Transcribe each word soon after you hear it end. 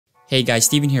Hey guys,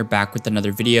 Steven here back with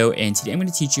another video, and today I'm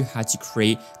going to teach you how to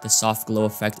create the soft glow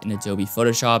effect in Adobe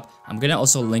Photoshop. I'm going to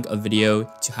also link a video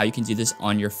to how you can do this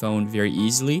on your phone very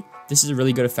easily. This is a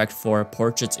really good effect for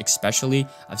portraits especially.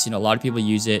 I've seen a lot of people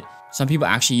use it. Some people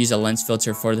actually use a lens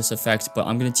filter for this effect, but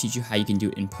I'm going to teach you how you can do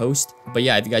it in post. But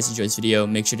yeah, if you guys enjoyed this video,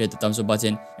 make sure to hit the thumbs up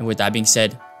button. And with that being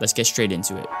said, let's get straight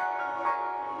into it.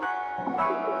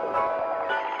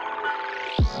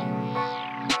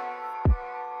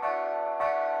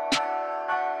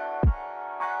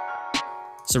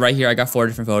 So right here, I got 4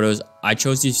 different photos. I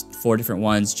chose these 4 different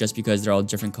ones just because they're all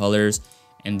different colors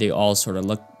and they all sort of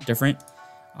look different.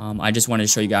 I just wanted to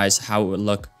show you guys how it would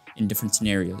look in different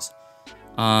scenarios.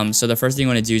 So the first thing you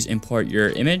want to do is import your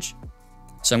image.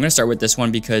 So I'm going to start with this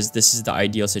one because this is the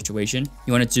ideal situation.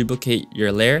 You want to duplicate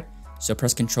your layer. So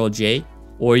press Ctrl J,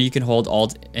 or you can hold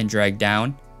Alt and drag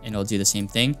down and it'll do the same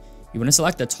thing. You want to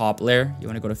select the top layer. You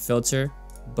want to go to Filter,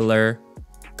 Blur,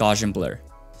 Gaussian Blur.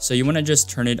 So you want to just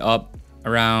turn it up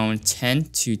around 10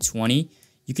 to 20.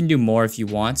 You can do more if you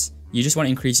want. You just want to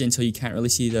increase it until you can't really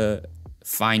see the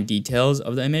fine details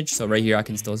of the image. So right here I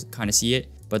can still kind of see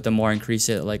it, but the more I increase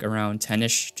it, like around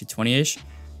 10ish to 20ish,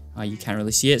 you can't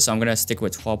really see it. So I'm gonna stick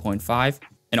with 12.5,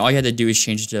 and all you have to do is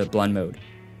change to blend mode.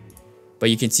 But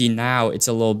you can see now it's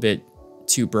a little bit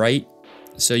too bright,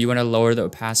 so you want to lower the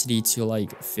opacity to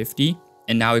like 50,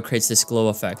 and now it creates this glow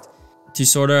effect. To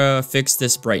sort of fix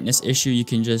this brightness issue, you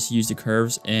can just use the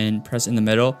curves and press in the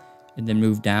middle and then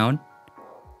move down.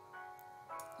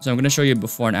 So I'm going to show you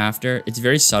before and after. It's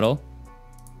very subtle.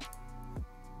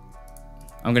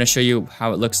 I'm going to show you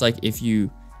how it looks like if you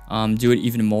do it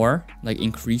even more, like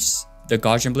increase the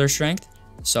Gaussian blur strength.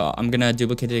 So I'm going to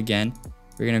duplicate it again.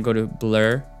 We're going to go to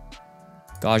Blur,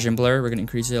 Gaussian blur. We're going to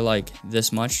increase it like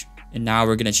this much. And now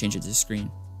we're going to change it to screen.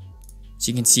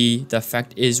 So you can see the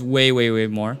effect is way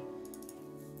more.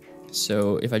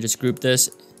 So if I just group this,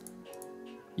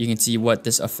 you can see what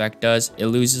this effect does. It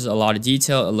loses a lot of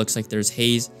detail. It looks like there's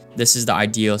haze. This is the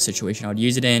ideal situation I would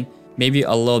use it in. Maybe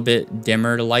a little bit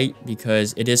dimmer light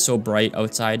because it is so bright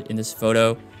outside in this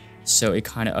photo. So it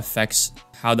kind of affects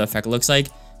how the effect looks like.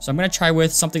 So I'm going to try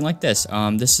with something like this.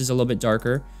 This is a little bit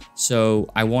darker, so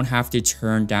I won't have to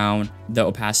turn down the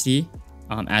opacity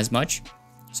as much.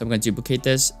 So I'm going to duplicate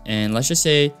this, and let's just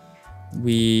say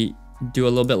we do a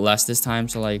little bit less this time.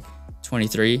 So like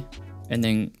 23, and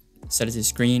then set it to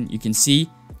screen. You can see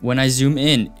when I zoom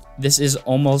in, this is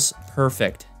almost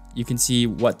perfect. You can see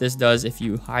what this does if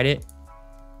you hide it.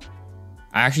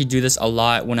 I actually do this a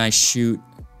lot when I shoot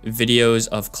videos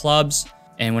of clubs,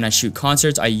 and when I shoot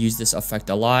concerts, I use this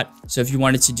effect a lot. So if you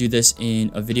wanted to do this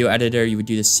in a video editor, you would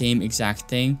do the same exact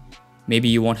thing. Maybe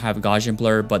you won't have Gaussian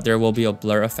blur, but there will be a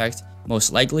blur effect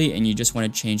most likely, and you just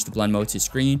want to change the blend mode to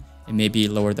screen and maybe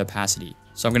lower the opacity.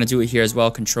 So I'm going to do it here as well.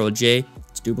 Ctrl J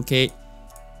to duplicate,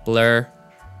 blur,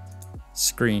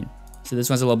 screen. So this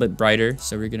one's a little bit brighter,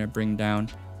 so we're going to bring down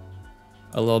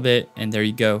a little bit, and there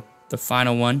you go. The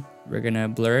final one, we're going to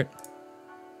blur it,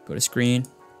 go to screen.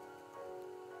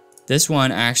 This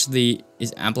one actually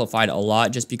is amplified a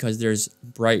lot just because there's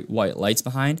bright white lights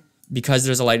behind. Because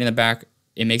there's a light in the back,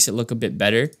 it makes it look a bit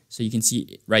better. So you can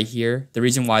see right here, the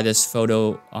reason why this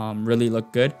photo really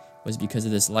looked good was because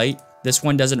of this light. This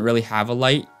one doesn't really have a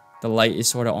light. The light is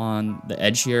sort of on the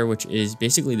edge here, which is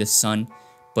basically the sun,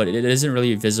 but it isn't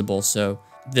really visible. So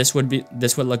this would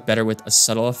look better with a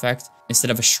subtle effect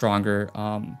instead of a stronger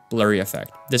blurry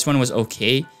effect. This one was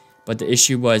okay, but the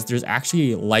issue was there's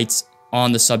actually lights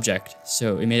on the subject,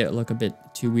 so it made it look a bit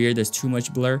too weird. There's too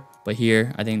much blur, but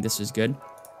here I think this is good.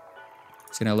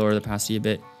 It's gonna lower the opacity a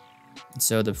bit. And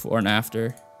so the before and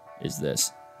after is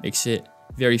this. Makes it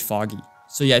very foggy.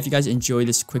 So yeah, if you guys enjoyed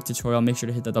this quick tutorial, make sure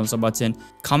to hit the thumbs up button.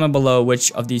 Comment below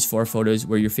which of these 4 photos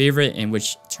were your favorite and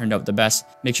which turned out the best.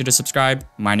 Make sure to subscribe.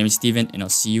 My name is Steven, and I'll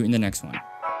see you in the next one.